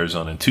University of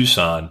Arizona in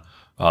Tucson,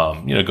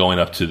 going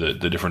up to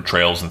the different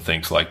trails and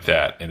things like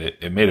that, and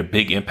it made a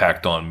big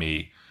impact on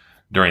me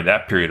during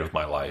that period of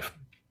my life.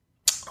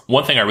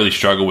 One thing I really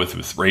struggle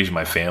with raising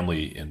my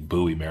family in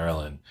Bowie,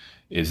 Maryland,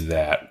 is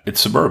that it's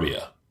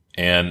suburbia.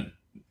 And,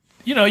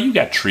 you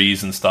got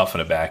trees and stuff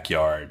in a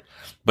backyard,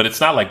 but it's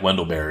not like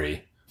Wendell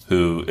Berry,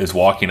 who is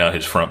walking out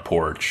his front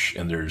porch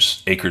and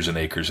there's acres and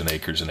acres and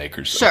acres and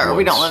acres. Sure,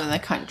 we don't live in the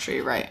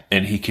country, right?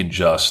 And he can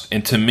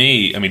and to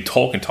me,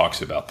 Tolkien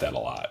talks about that a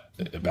lot,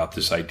 about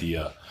this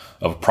idea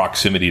of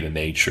proximity to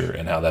nature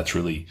and how that's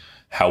really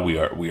how we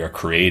are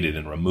created,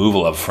 and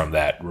removal from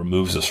that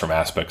removes us from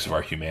aspects of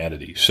our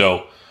humanity.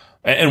 So,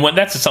 and when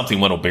that's something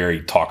Wendell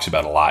Berry talks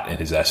about a lot in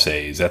his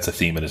essays. That's a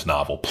theme in his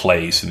novel,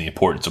 place, and the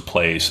importance of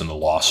place and the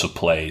loss of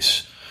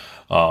place.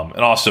 And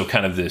also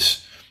kind of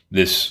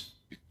this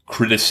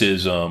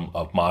criticism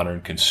of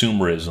modern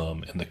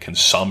consumerism and the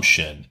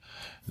consumption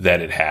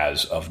that it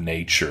has of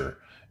nature.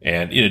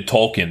 And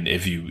Tolkien,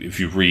 if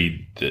you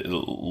read the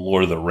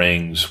Lord of the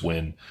Rings,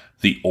 when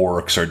the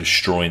orcs are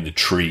destroying the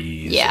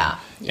trees,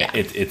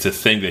 it's a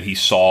thing that he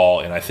saw,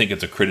 and I think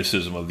it's a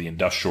criticism of the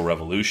Industrial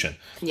Revolution.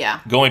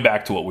 Yeah, going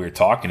back to what we were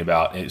talking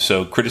about,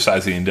 so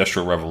criticizing the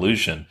Industrial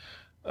Revolution.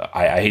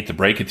 I hate to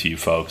break it to you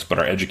folks, but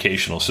our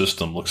educational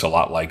system looks a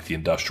lot like the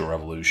Industrial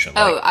Revolution.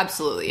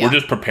 Absolutely. Yeah. We're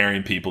just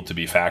preparing people to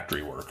be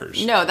factory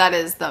workers. No, that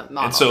is the model.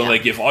 And so,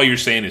 if all you're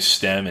saying is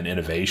STEM and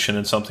innovation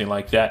and something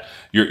like that,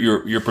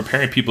 you're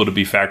preparing people to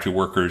be factory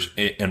workers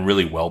in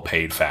really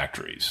well-paid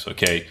factories.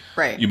 Okay,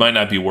 right. You might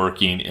not be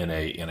working in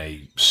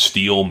a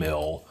steel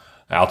mill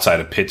outside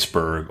of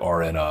Pittsburgh,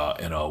 or in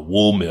a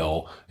wool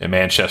mill in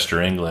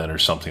Manchester, England, or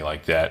something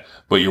like that,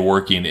 but you're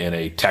working in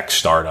a tech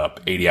startup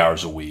 80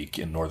 hours a week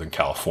in Northern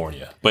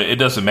California. But it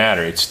doesn't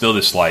matter. It's still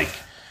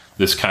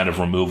this kind of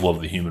removal of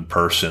the human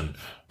person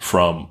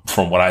from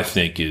what I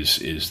think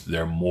is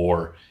their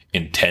more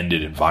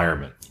intended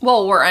environment.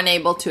 Well, we're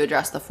unable to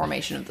address the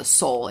formation of the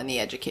soul in the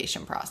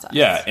education process.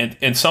 Yeah,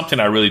 and something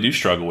I really do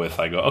struggle with.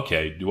 I go,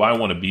 okay, do I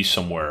want to be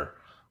somewhere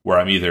where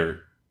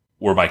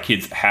where my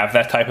kids have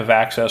that type of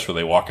access, where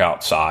they walk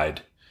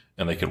outside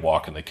and they can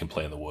walk and they can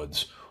play in the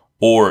woods,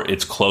 or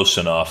it's close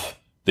enough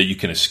that you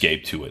can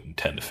escape to it in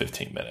 10 to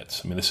 15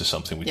 minutes. This is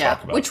something we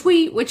talk about. Which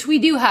we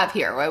do have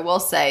here. I will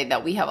say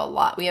that we have a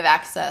lot. We have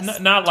access.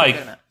 Not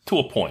to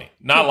a point.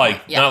 Not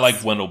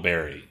like Wendell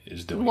Berry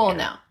is doing. Well,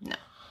 here. No.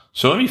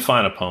 So let me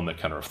find a poem that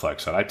kind of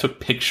reflects that. I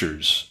took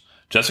pictures.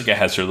 Jessica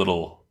has her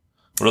little,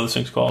 what are those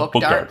things called?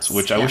 Book darts,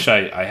 which I wish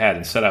I had.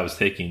 Instead,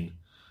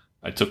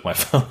 I took my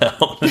phone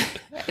out.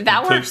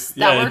 That works.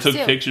 I took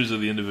pictures of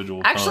the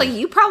individual Actually, poems.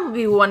 you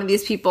probably be one of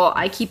these people.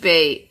 I keep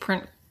a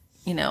print,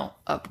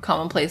 a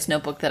commonplace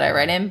notebook that I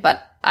write in,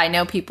 but I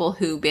know people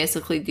who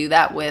basically do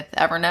that with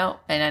Evernote,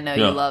 and I know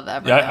you love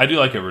Evernote. Yeah, I do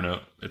like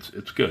Evernote.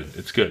 It's good.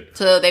 It's good.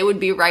 So they would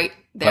be right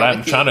there. But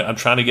I'm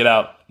trying to get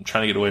out. I'm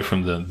trying to get away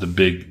from the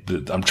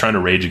big. I'm trying to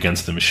rage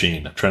against the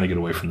machine. I'm trying to get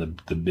away from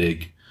the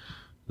big,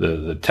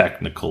 the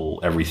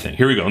technical everything.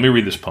 Here we go. Let me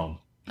read this poem.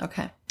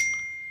 Okay.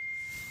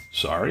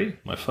 Sorry,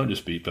 my phone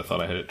just beeped. I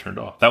thought I had it turned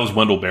off. That was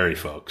Wendell Berry,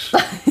 folks,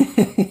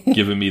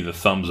 giving me the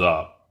thumbs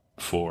up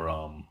for.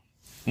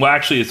 Well,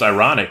 actually, it's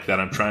ironic that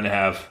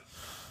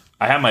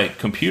I have my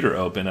computer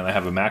open and I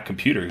have a Mac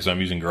computer because I'm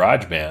using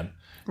GarageBand.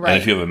 Right.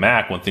 And if you have a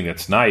Mac, one thing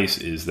that's nice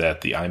is that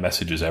the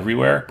iMessage is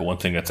everywhere. But one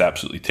thing that's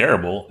absolutely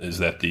terrible is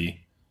that the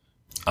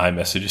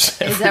iMessage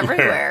is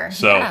everywhere.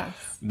 So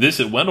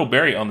this is Wendell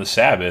Berry on the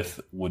Sabbath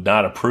would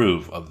not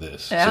approve of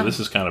this. Yeah. So this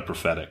is kind of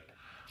prophetic.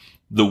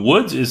 The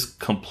woods is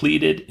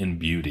completed in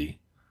beauty,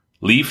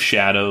 leaf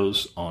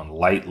shadows on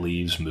light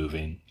leaves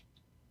moving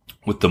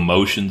with the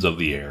motions of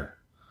the air.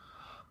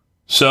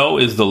 So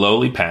is the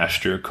lowly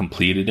pasture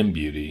completed in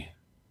beauty,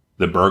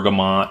 the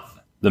bergamot,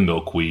 the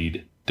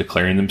milkweed,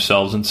 declaring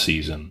themselves in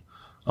season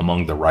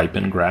among the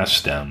ripened grass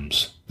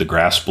stems, the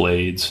grass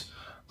blades,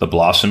 the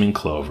blossoming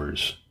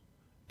clovers.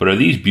 But are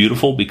these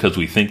beautiful because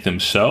we think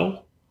them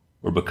so,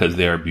 or because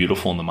they are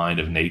beautiful in the mind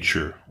of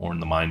nature or in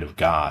the mind of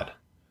God?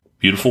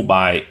 Beautiful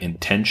by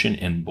intention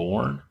and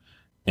born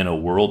in a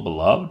world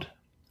beloved?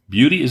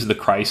 Beauty is the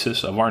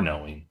crisis of our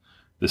knowing,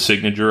 the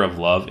signature of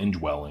love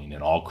indwelling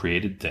in all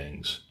created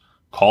things,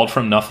 called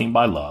from nothing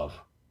by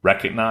love,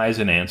 recognized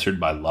and answered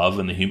by love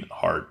in the human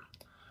heart,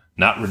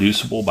 not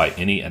reducible by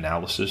any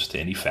analysis to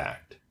any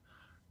fact.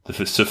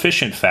 The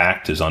sufficient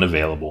fact is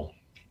unavailable.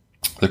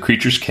 The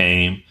creatures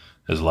came,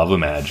 as love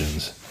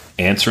imagines,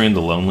 answering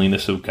the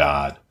loneliness of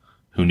God,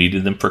 who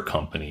needed them for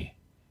company,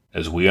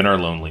 as we in our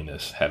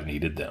loneliness have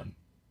needed them.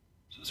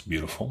 So it's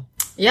beautiful.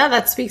 Yeah,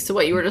 that speaks to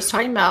what you were just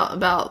talking about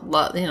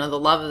love, the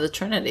love of the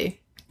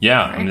Trinity.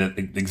 Yeah, right?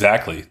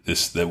 Exactly.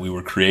 That we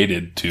were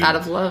created to out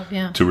of love,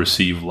 to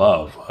receive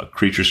love.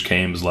 Creatures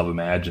came as love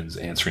imagines,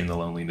 answering the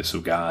loneliness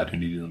of God, who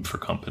needed them for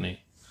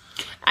company.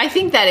 I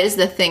think that is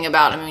the thing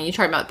about, I mean, when you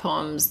talk about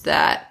poems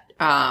that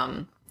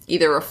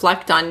either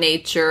reflect on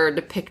nature,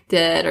 depict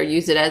it, or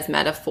use it as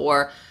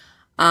metaphor,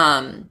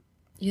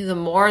 the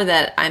more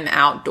that I'm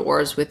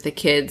outdoors with the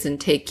kids and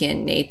take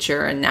in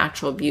nature and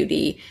natural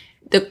beauty,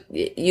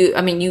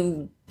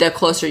 the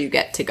closer you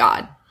get to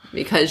God,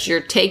 because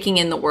you're taking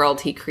in the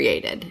world he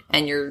created,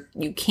 and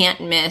you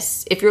can't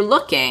miss, if you're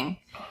looking,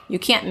 you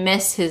can't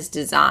miss his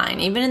design,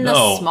 even in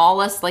the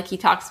smallest, like he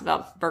talks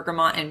about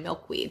bergamot and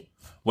milkweed.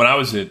 When I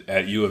was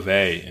at U of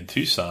A in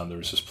Tucson, there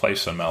was this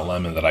place on Mount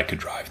Lemmon that I could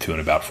drive to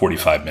in about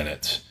 45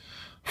 minutes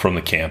from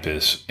the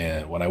campus.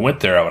 And when I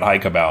went there, I would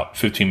hike about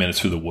 15 minutes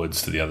through the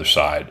woods to the other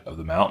side of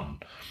the mountain.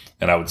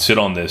 And I would sit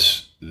on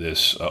this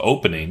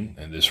opening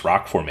and this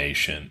rock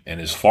formation. And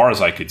as far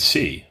as I could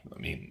see, I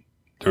mean,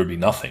 there would be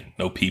nothing,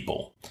 no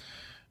people.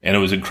 And it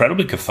was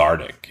incredibly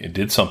cathartic. It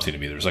did something to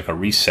me. There was like a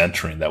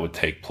recentering that would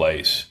take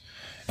place.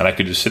 And I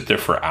could just sit there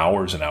for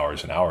hours and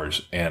hours and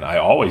hours. And I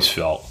always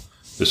felt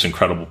this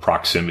incredible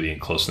proximity and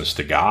closeness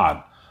to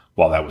God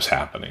while that was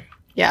happening.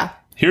 Yeah.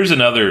 Here's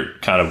another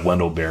kind of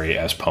Wendell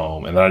Berry-esque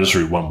poem. And then I'll just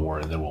read one more,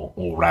 and then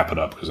we'll wrap it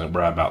up, because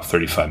we're at about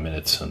 35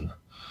 minutes.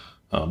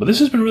 But this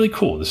has been really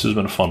cool. This has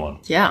been a fun one.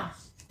 Yeah.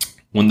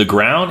 When the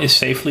ground is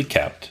safely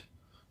kept,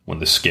 when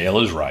the scale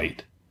is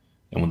right,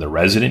 and when the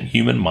resident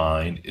human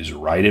mind is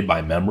righted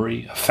by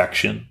memory,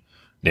 affection,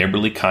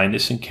 neighborly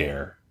kindness and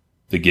care,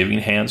 the giving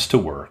hands to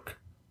work,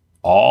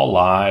 all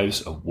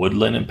lives of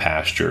woodland and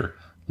pasture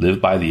live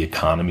by the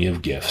economy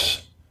of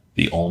gifts,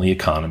 the only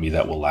economy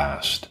that will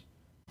last.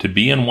 To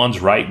be in one's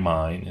right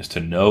mind is to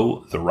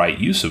know the right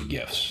use of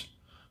gifts.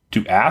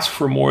 To ask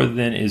for more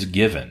than is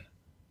given,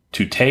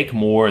 to take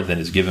more than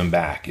is given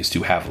back, is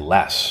to have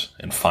less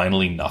and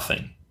finally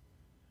nothing.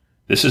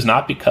 This is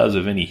not because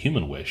of any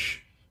human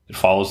wish. It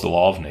follows the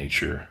law of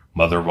nature,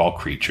 mother of all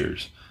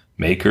creatures,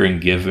 maker and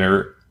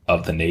giver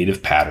of the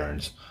native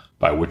patterns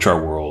by which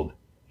our world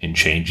in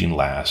changing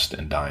lasts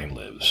and dying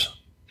lives.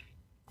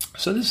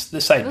 So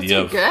this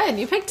idea of good.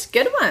 You picked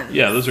good ones.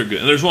 Yeah, those are good.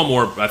 And there's one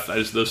more.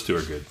 Those two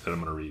are good that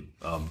I'm going to read.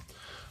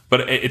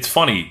 But it's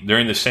funny.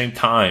 During the same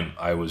time,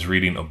 I was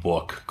reading a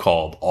book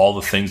called All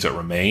the Things That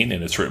Remain,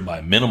 and it's written by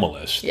a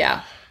minimalist.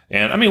 Yeah.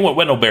 And I mean, what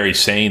Wendell Berry's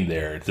saying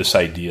there, this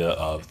idea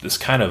of this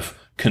kind of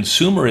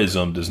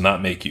consumerism does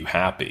not make you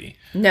happy.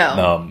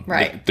 No,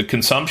 right. The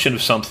consumption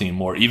of something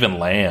more, even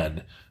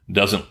land,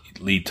 doesn't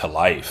lead to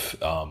life.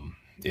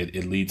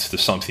 It leads to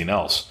something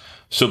else.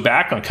 So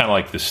back on kind of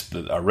like this,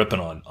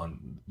 ripping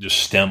on just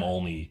STEM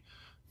only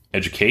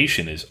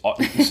education is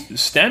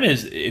STEM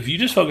is, if you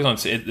just focus on,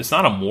 it's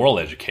not a moral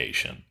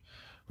education,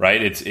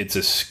 right? It's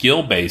a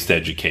skill based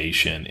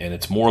education, and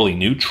it's morally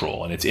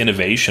neutral, and it's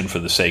innovation for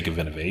the sake of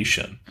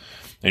innovation.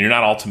 And you're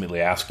not ultimately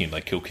asking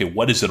like, okay,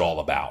 what is it all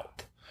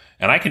about?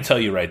 And I can tell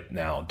you right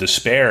now,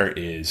 despair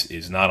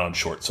is not on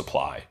short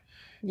supply.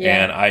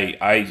 Yeah. And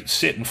I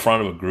sit in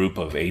front of a group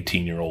of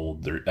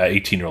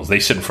 18-year-olds. They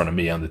sit in front of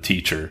me. I'm the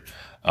teacher.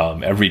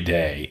 Every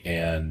day.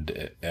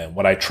 And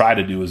what I try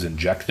to do is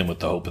inject them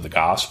with the hope of the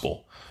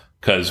gospel,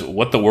 because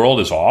what the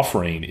world is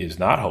offering is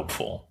not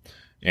hopeful,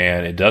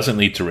 and it doesn't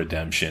lead to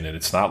redemption, and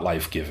it's not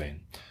life-giving.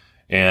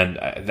 And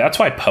that's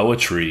why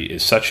poetry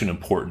is such an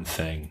important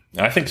thing.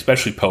 And I think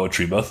especially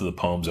poetry, both of the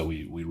poems that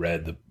we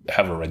read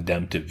have a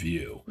redemptive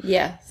view.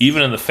 Yes.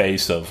 Even in the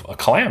face of a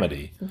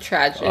calamity.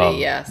 Tragedy,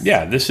 yes.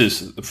 Yeah, this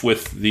is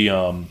with the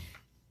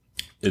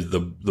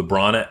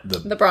Brontes.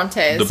 The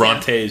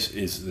Brontes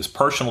is this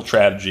personal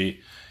tragedy,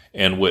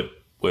 and what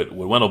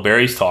Wendell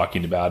Berry's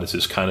talking about is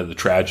this kind of the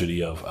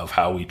tragedy of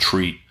how we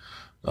treat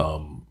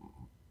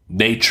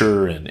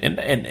nature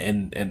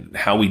and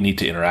how we need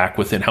to interact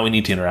with it, and how we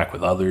need to interact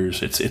with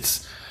others.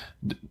 It's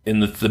in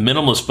the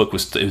minimalist book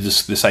was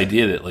this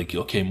idea that like,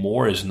 okay,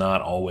 more is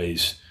not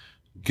always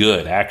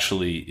good.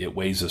 Actually, it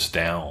weighs us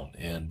down.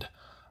 And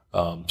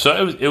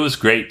so it was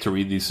great to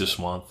read these this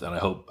month, and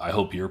I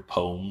hope your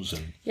poems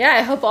and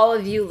I hope all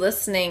of you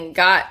listening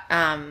got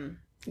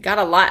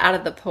a lot out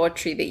of the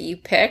poetry that you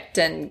picked,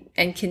 and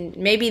can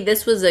maybe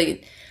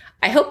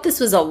I hope this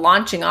was a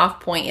launching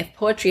off point. If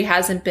poetry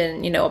hasn't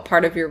been, a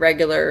part of your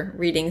regular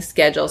reading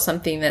schedule,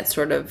 something that's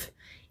sort of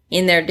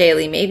in there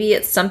daily, maybe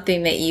it's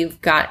something that you've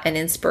got an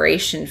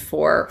inspiration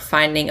for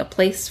finding a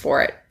place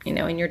for it,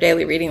 in your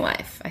daily reading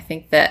life. I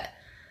think that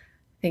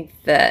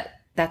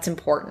that's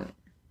important.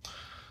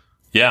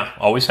 Yeah,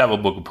 always have a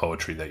book of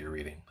poetry that you're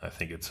reading. I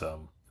think it's a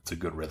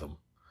good rhythm.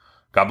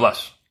 God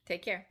bless.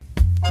 Take care.